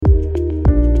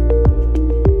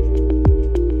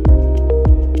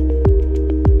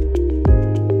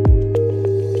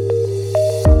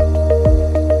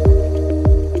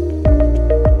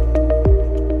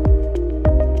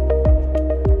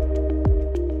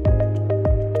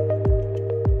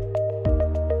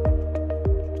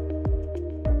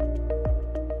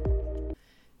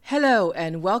Hello,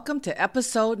 and welcome to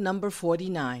episode number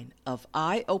 49 of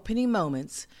Eye-Opening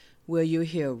Moments, where you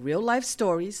hear real-life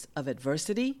stories of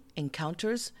adversity,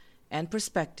 encounters, and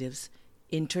perspectives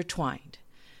intertwined.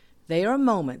 They are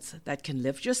moments that can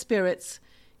lift your spirits,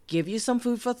 give you some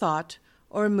food for thought,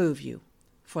 or move you.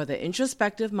 For the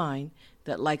introspective mind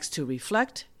that likes to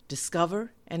reflect,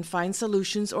 discover, and find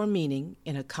solutions or meaning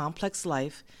in a complex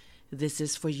life, this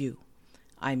is for you.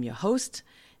 I'm your host,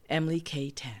 Emily K.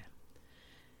 Tan.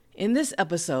 In this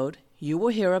episode, you will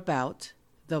hear about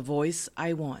The Voice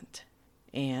I Want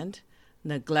and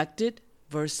Neglected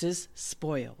versus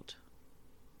Spoiled.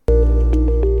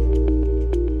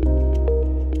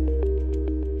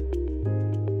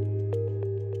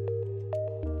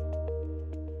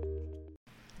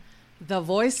 The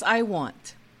Voice I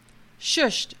Want.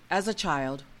 Shushed as a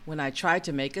child, when I tried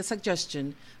to make a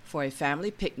suggestion for a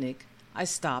family picnic, I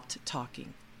stopped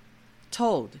talking.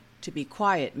 Told to be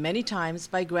quiet many times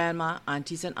by grandma,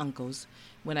 aunties, and uncles,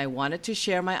 when I wanted to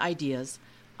share my ideas,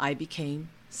 I became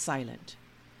silent.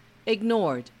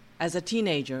 Ignored as a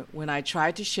teenager when I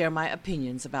tried to share my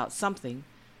opinions about something,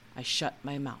 I shut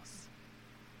my mouth.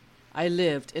 I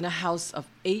lived in a house of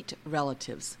 8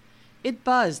 relatives. It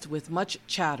buzzed with much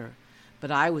chatter, but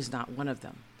I was not one of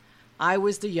them. I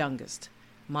was the youngest.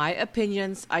 My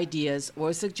opinions, ideas,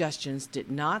 or suggestions did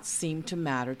not seem to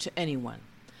matter to anyone.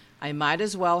 I might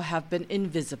as well have been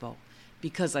invisible,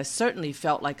 because I certainly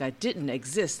felt like I didn't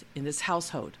exist in this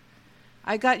household.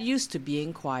 I got used to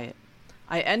being quiet.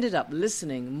 I ended up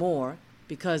listening more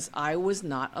because I was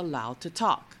not allowed to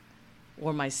talk,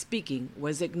 or my speaking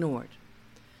was ignored.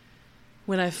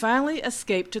 When I finally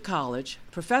escaped to college,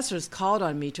 professors called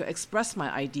on me to express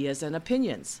my ideas and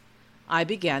opinions. I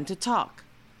began to talk,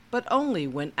 but only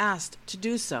when asked to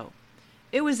do so.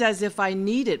 It was as if I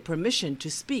needed permission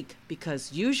to speak,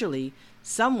 because usually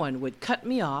someone would cut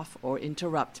me off or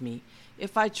interrupt me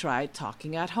if I tried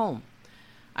talking at home.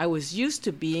 I was used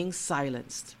to being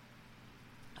silenced.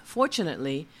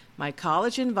 Fortunately, my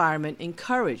college environment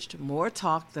encouraged more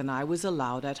talk than I was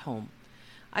allowed at home.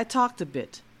 I talked a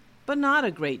bit, but not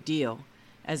a great deal,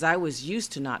 as I was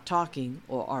used to not talking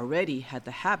or already had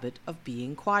the habit of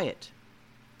being quiet.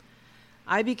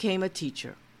 I became a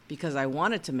teacher because I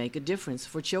wanted to make a difference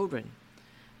for children.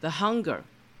 The hunger,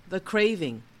 the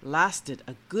craving lasted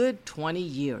a good 20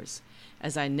 years,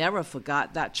 as I never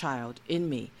forgot that child in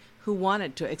me who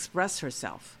wanted to express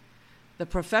herself. The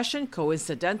profession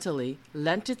coincidentally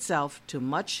lent itself to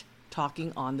much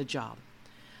talking on the job.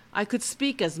 I could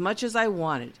speak as much as I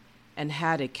wanted and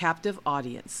had a captive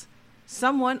audience.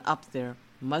 Someone up there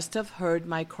must have heard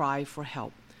my cry for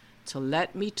help to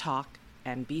let me talk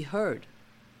and be heard.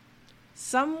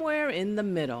 Somewhere in the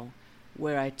middle,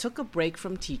 where I took a break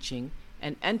from teaching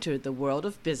and entered the world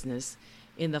of business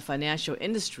in the financial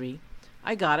industry,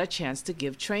 I got a chance to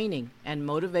give training and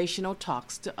motivational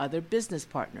talks to other business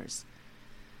partners.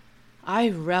 I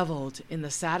reveled in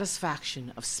the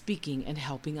satisfaction of speaking and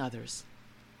helping others.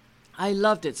 I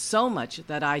loved it so much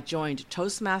that I joined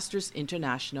Toastmasters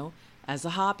International as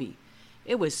a hobby.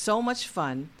 It was so much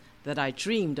fun that I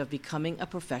dreamed of becoming a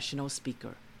professional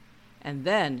speaker. And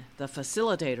then the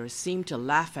facilitator seemed to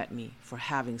laugh at me for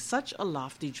having such a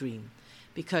lofty dream,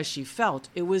 because she felt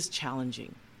it was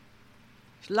challenging.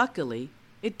 Luckily,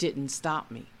 it didn't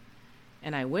stop me,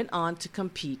 and I went on to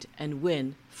compete and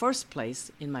win first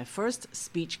place in my first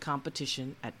speech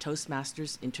competition at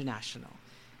Toastmasters International,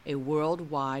 a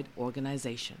worldwide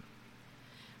organization.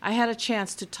 I had a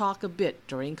chance to talk a bit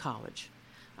during college.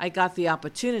 I got the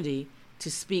opportunity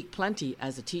to speak plenty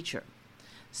as a teacher.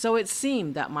 So it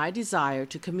seemed that my desire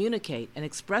to communicate and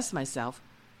express myself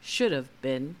should have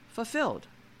been fulfilled,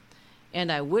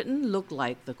 and I wouldn't look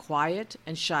like the quiet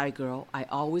and shy girl I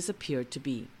always appeared to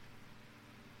be.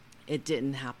 It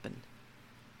didn't happen.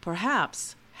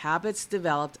 Perhaps habits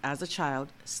developed as a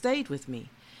child stayed with me,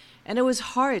 and it was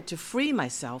hard to free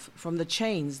myself from the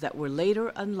chains that were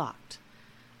later unlocked.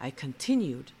 I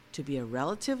continued to be a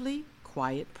relatively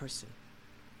quiet person.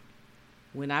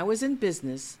 When I was in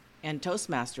business and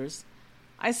Toastmasters,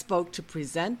 I spoke to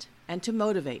present and to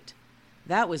motivate.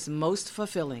 That was most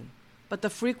fulfilling, but the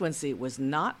frequency was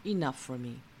not enough for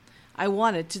me. I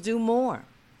wanted to do more.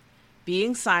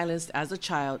 Being silenced as a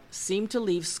child seemed to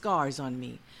leave scars on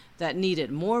me that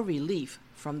needed more relief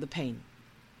from the pain.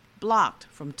 Blocked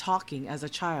from talking as a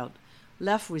child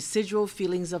left residual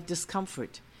feelings of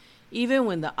discomfort. Even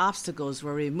when the obstacles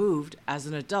were removed as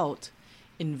an adult,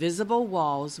 invisible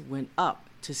walls went up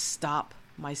to stop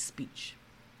my speech.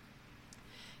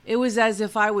 It was as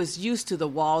if I was used to the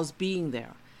walls being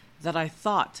there, that I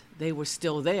thought they were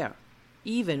still there,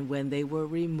 even when they were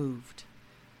removed.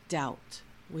 Doubt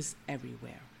was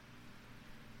everywhere.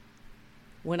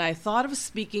 When I thought of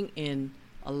speaking in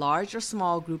a large or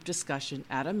small group discussion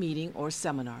at a meeting or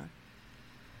seminar,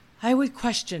 I would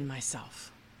question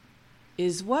myself.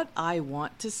 Is what I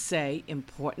want to say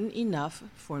important enough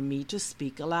for me to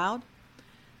speak aloud?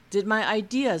 Did my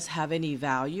ideas have any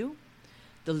value?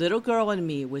 The little girl in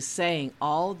me was saying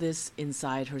all this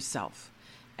inside herself,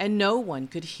 and no one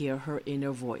could hear her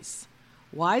inner voice.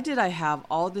 Why did I have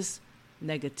all this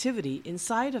negativity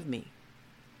inside of me?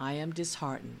 I am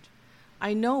disheartened.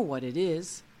 I know what it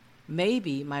is.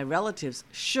 Maybe my relatives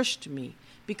shushed me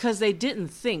because they didn't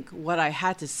think what I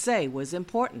had to say was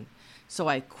important, so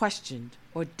I questioned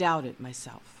or doubted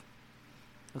myself.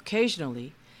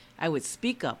 Occasionally, I would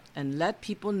speak up and let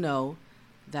people know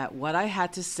that what I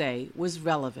had to say was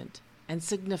relevant and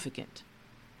significant.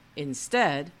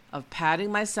 Instead of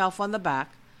patting myself on the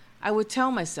back, I would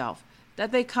tell myself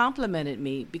that they complimented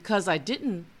me because I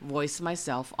didn't voice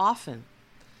myself often.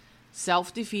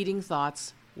 Self-defeating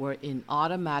thoughts were in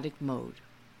automatic mode.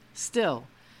 Still,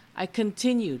 I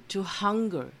continued to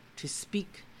hunger to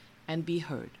speak and be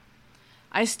heard.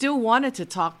 I still wanted to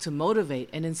talk to motivate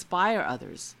and inspire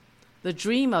others. The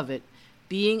dream of it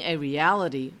being a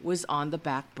reality was on the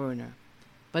back burner,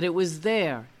 but it was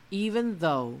there even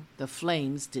though the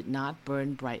flames did not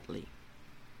burn brightly.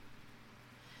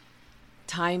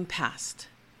 Time passed,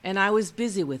 and I was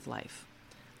busy with life.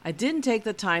 I didn't take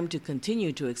the time to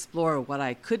continue to explore what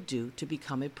I could do to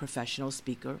become a professional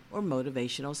speaker or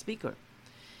motivational speaker.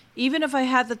 Even if I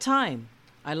had the time,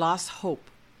 I lost hope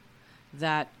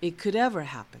that it could ever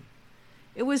happen.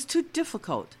 It was too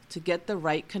difficult to get the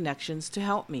right connections to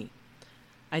help me.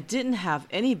 I didn't have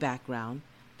any background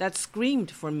that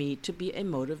screamed for me to be a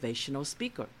motivational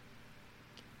speaker.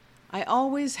 I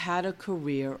always had a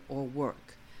career or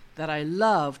work that I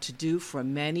loved to do for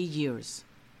many years.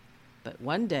 But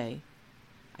one day,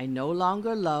 I no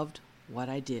longer loved what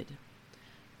I did.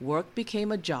 Work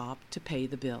became a job to pay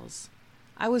the bills.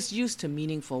 I was used to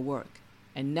meaningful work,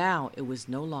 and now it was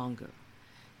no longer.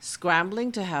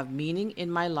 Scrambling to have meaning in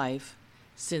my life,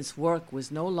 since work was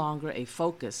no longer a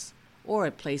focus or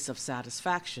a place of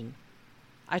satisfaction,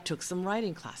 I took some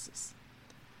writing classes.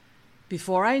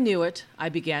 Before I knew it, I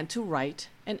began to write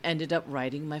and ended up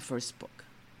writing my first book.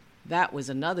 That was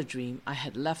another dream I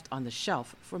had left on the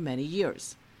shelf for many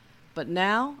years, but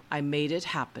now I made it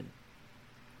happen.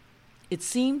 It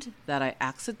seemed that I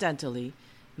accidentally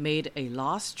made a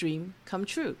lost dream come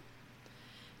true.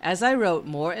 As I wrote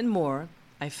more and more,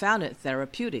 I found it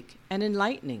therapeutic and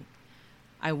enlightening.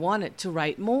 I wanted to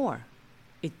write more.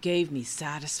 It gave me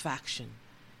satisfaction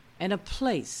and a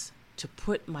place to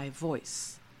put my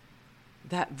voice.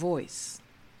 That voice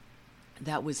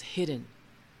that was hidden,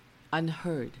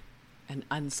 unheard, and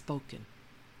unspoken.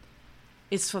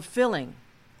 It's fulfilling,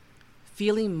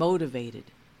 feeling motivated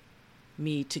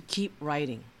me to keep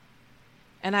writing.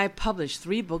 And I published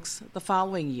 3 books the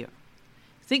following year.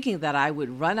 Thinking that I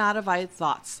would run out of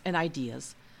thoughts and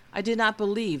ideas, I did not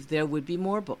believe there would be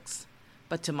more books.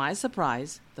 But to my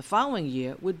surprise, the following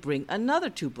year would bring another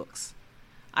 2 books.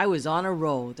 I was on a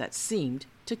roll that seemed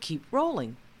to keep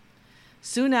rolling.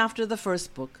 Soon after the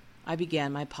first book, I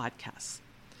began my podcast.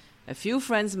 A few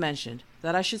friends mentioned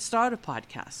that I should start a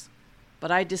podcast,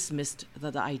 but I dismissed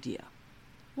the idea.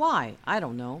 Why? I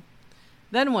don't know.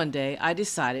 Then one day I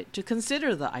decided to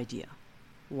consider the idea.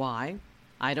 Why?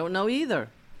 I don't know either.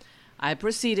 I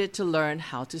proceeded to learn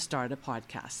how to start a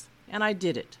podcast, and I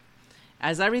did it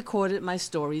as I recorded my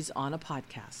stories on a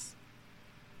podcast.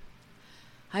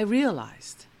 I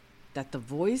realized that the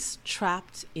voice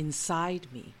trapped inside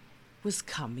me was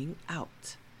coming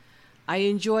out. I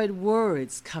enjoyed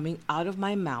words coming out of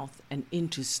my mouth and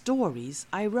into stories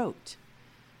I wrote.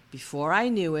 Before I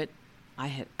knew it, I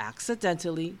had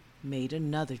accidentally made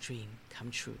another dream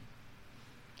come true.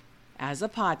 As a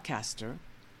podcaster,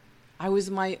 I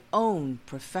was my own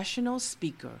professional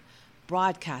speaker,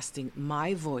 broadcasting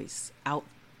my voice out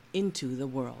into the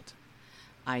world.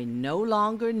 I no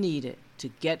longer needed to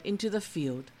get into the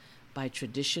field by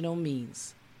traditional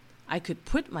means. I could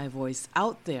put my voice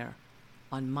out there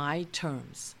on my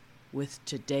terms with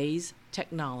today's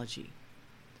technology.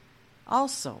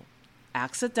 Also,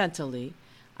 accidentally,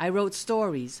 I wrote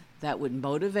stories that would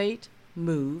motivate,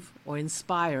 move, or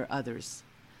inspire others.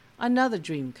 Another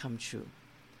dream come true.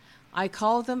 I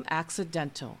call them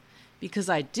accidental because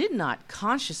I did not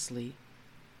consciously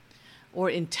or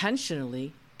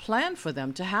intentionally plan for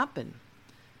them to happen.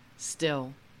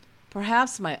 Still,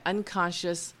 perhaps my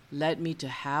unconscious led me to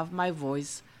have my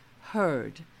voice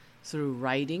heard through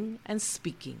writing and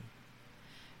speaking.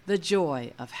 The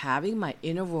joy of having my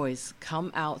inner voice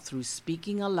come out through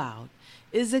speaking aloud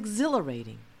is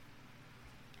exhilarating.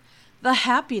 The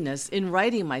happiness in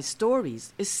writing my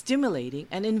stories is stimulating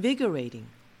and invigorating.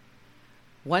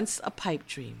 Once a pipe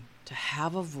dream to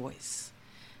have a voice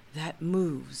that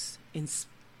moves,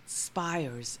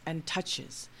 inspires, and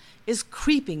touches is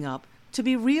creeping up to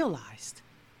be realized.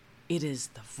 It is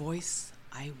the voice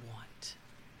I want.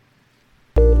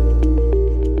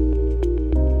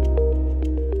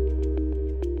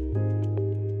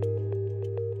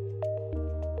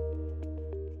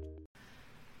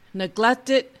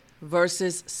 Neglected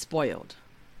versus spoiled.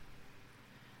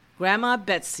 Grandma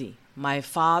Betsy, my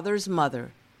father's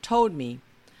mother, told me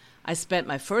I spent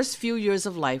my first few years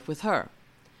of life with her.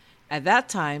 At that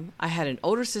time, I had an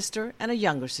older sister and a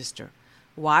younger sister.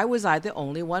 Why was I the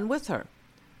only one with her?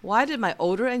 Why did my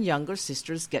older and younger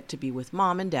sisters get to be with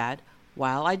Mom and Dad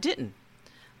while I didn't?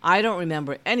 I don't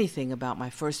remember anything about my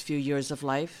first few years of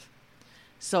life,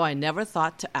 so I never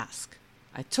thought to ask.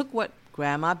 I took what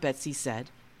Grandma Betsy said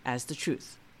as the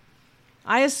truth.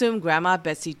 I assumed Grandma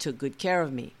Betsy took good care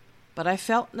of me, but I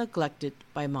felt neglected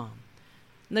by Mom.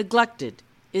 Neglected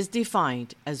is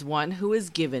defined as one who is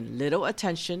given little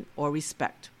attention or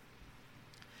respect.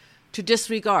 To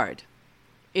disregard,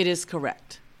 it is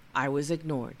correct. I was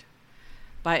ignored.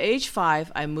 By age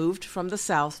 5, I moved from the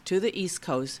South to the East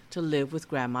Coast to live with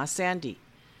Grandma Sandy,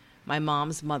 my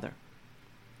mom's mother.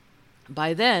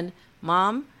 By then,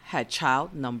 Mom had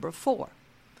child number 4.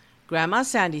 Grandma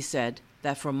Sandy said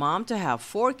that for Mom to have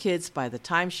 4 kids by the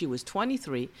time she was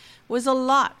 23 was a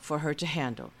lot for her to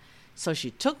handle, so she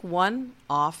took one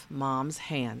off Mom's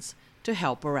hands to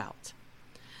help her out.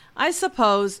 I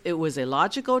suppose it was a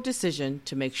logical decision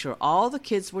to make sure all the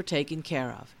kids were taken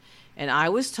care of, and I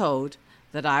was told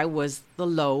that I was the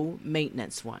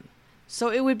low-maintenance one, so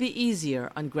it would be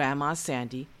easier on Grandma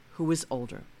Sandy, who was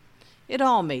older. It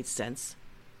all made sense,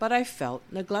 but I felt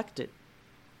neglected.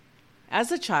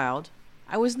 As a child,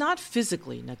 I was not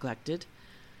physically neglected.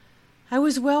 I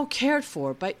was well cared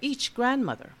for by each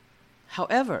grandmother.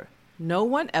 However, no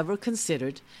one ever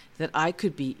considered that I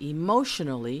could be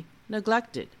emotionally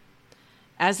neglected.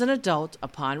 As an adult,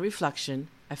 upon reflection,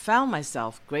 I found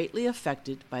myself greatly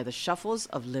affected by the shuffles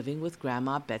of living with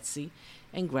Grandma Betsy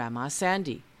and Grandma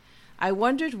Sandy. I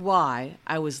wondered why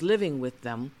I was living with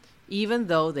them, even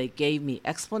though they gave me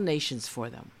explanations for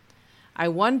them. I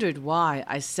wondered why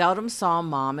I seldom saw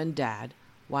Mom and Dad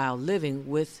while living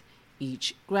with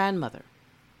each grandmother.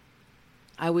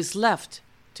 I was left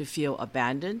to feel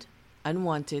abandoned,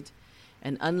 unwanted,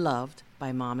 and unloved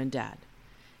by Mom and Dad.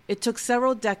 It took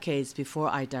several decades before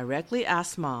I directly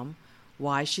asked Mom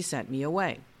why she sent me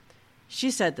away.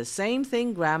 She said the same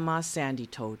thing Grandma Sandy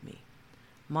told me.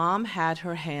 Mom had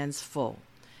her hands full,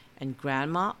 and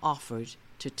Grandma offered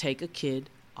to take a kid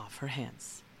off her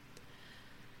hands.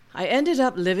 I ended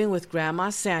up living with Grandma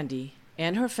Sandy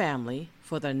and her family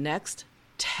for the next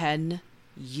 10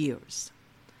 years.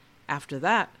 After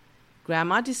that,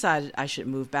 Grandma decided I should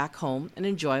move back home and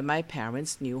enjoy my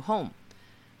parents' new home.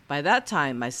 By that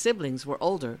time, my siblings were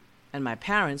older, and my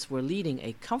parents were leading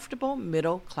a comfortable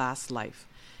middle-class life,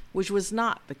 which was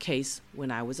not the case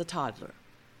when I was a toddler.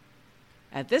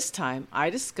 At this time, I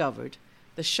discovered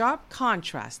the sharp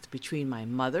contrast between my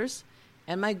mother's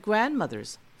and my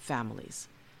grandmother's families.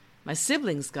 My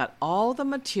siblings got all the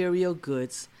material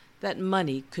goods that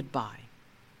money could buy.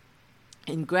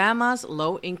 In Grandma's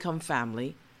low-income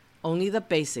family, only the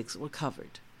basics were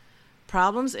covered.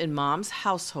 Problems in Mom's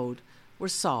household were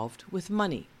solved with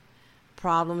money.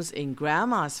 Problems in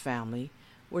Grandma's family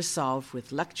were solved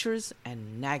with lectures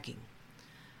and nagging.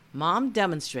 Mom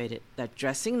demonstrated that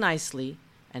dressing nicely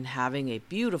and having a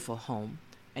beautiful home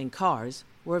and cars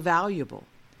were valuable.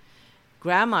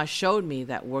 Grandma showed me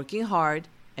that working hard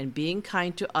and being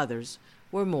kind to others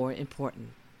were more important.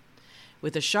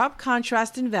 With a sharp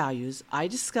contrast in values, I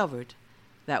discovered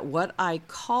that what I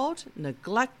called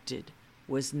neglected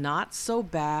was not so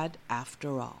bad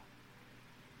after all.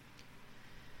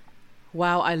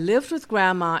 While I lived with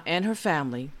Grandma and her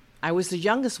family, I was the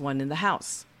youngest one in the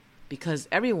house. Because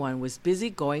everyone was busy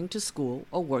going to school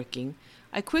or working,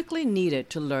 I quickly needed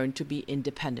to learn to be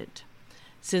independent.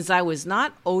 Since I was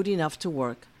not old enough to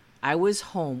work, I was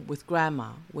home with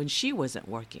Grandma when she wasn't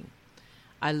working.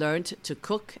 I learned to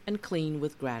cook and clean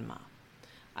with Grandma.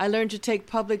 I learned to take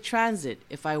public transit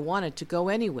if I wanted to go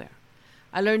anywhere.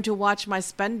 I learned to watch my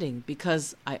spending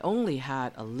because I only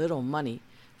had a little money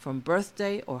from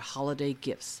birthday or holiday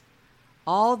gifts.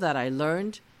 All that I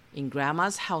learned in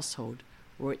Grandma's household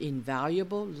were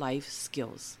invaluable life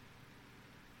skills.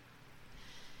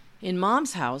 In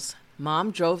Mom's house, Mom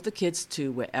drove the kids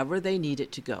to wherever they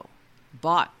needed to go,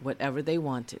 bought whatever they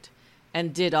wanted,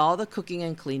 and did all the cooking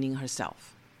and cleaning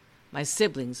herself. My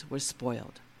siblings were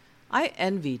spoiled. I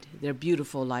envied their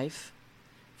beautiful life.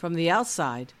 From the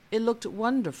outside, it looked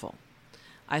wonderful.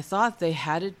 I thought they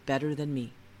had it better than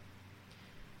me.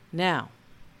 Now,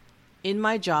 in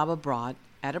my job abroad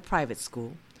at a private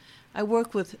school, I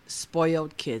work with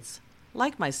spoiled kids,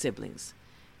 like my siblings.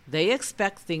 They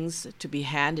expect things to be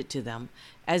handed to them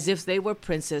as if they were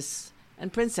princes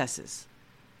and princesses.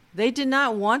 They did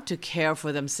not want to care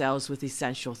for themselves with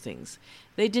essential things.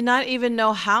 They did not even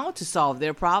know how to solve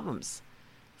their problems.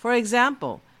 For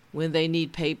example, when they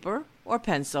need paper or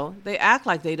pencil, they act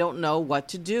like they don't know what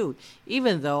to do,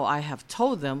 even though I have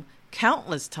told them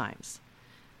countless times.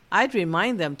 I'd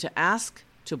remind them to ask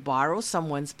to borrow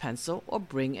someone's pencil or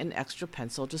bring an extra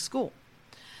pencil to school.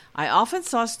 I often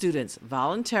saw students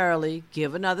voluntarily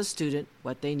give another student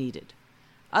what they needed.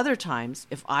 Other times,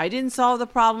 if I didn't solve the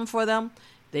problem for them,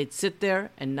 they'd sit there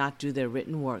and not do their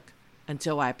written work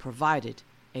until I provided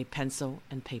a pencil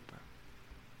and paper.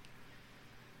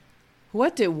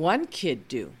 What did one kid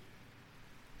do?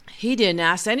 He didn't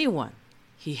ask anyone.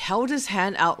 He held his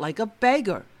hand out like a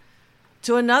beggar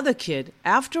to another kid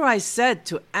after I said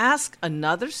to ask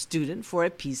another student for a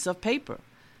piece of paper.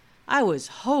 I was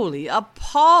wholly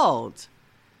appalled.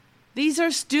 These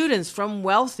are students from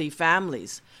wealthy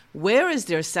families. Where is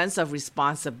their sense of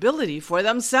responsibility for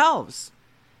themselves?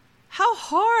 How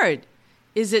hard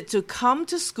is it to come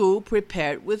to school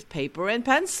prepared with paper and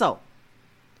pencil?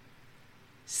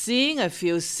 Seeing a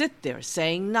few sit there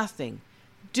saying nothing,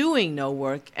 doing no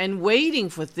work, and waiting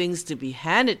for things to be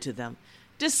handed to them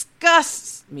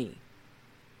disgusts me.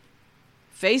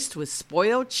 Faced with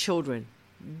spoiled children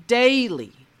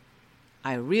daily,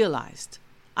 I realized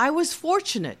I was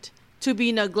fortunate to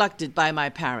be neglected by my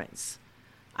parents.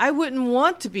 I wouldn't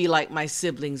want to be like my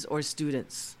siblings or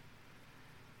students.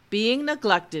 Being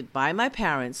neglected by my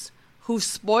parents, who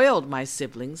spoiled my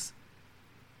siblings,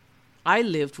 I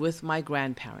lived with my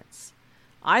grandparents.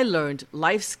 I learned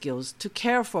life skills to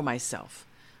care for myself.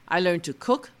 I learned to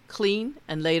cook, clean,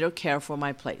 and later care for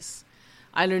my place.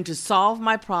 I learned to solve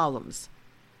my problems.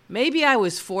 Maybe I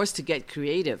was forced to get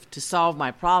creative to solve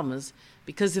my problems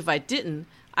because if I didn't,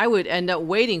 I would end up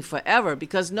waiting forever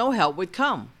because no help would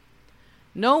come.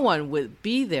 No one would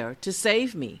be there to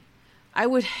save me. I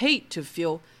would hate to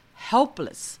feel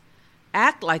helpless,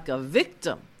 act like a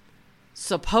victim.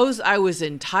 Suppose I was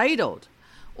entitled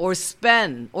or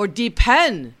spend or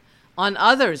depend on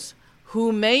others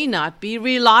who may not be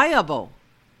reliable.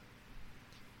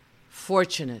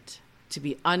 Fortunate to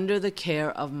be under the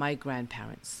care of my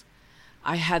grandparents,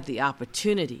 I had the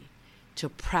opportunity to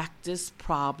practice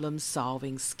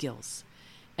problem-solving skills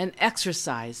and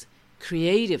exercise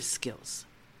creative skills.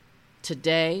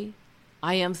 Today,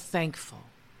 I am thankful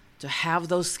to have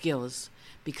those skills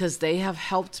because they have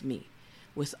helped me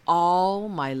with all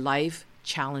my life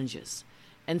challenges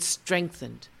and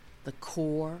strengthened the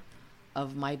core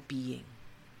of my being.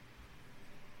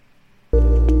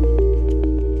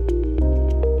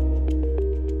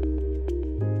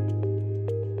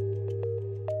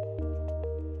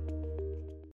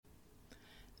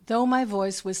 Though my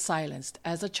voice was silenced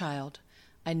as a child,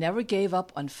 I never gave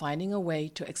up on finding a way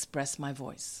to express my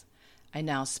voice. I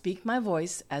now speak my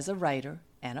voice as a writer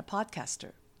and a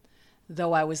podcaster.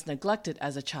 Though I was neglected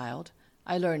as a child,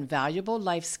 I learned valuable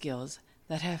life skills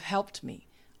that have helped me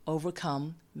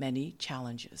overcome many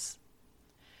challenges.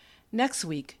 Next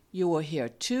week, you will hear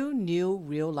 2 new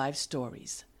real-life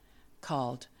stories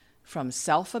called From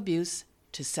Self-Abuse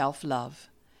to Self-Love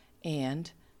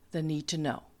and The Need to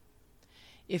Know.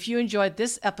 If you enjoyed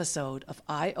this episode of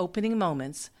Eye-Opening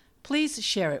Moments, please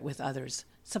share it with others,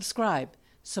 subscribe,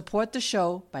 support the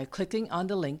show by clicking on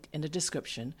the link in the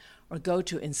description, or go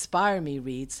to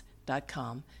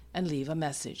inspiremereads.com and leave a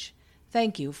message.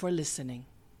 Thank you for listening.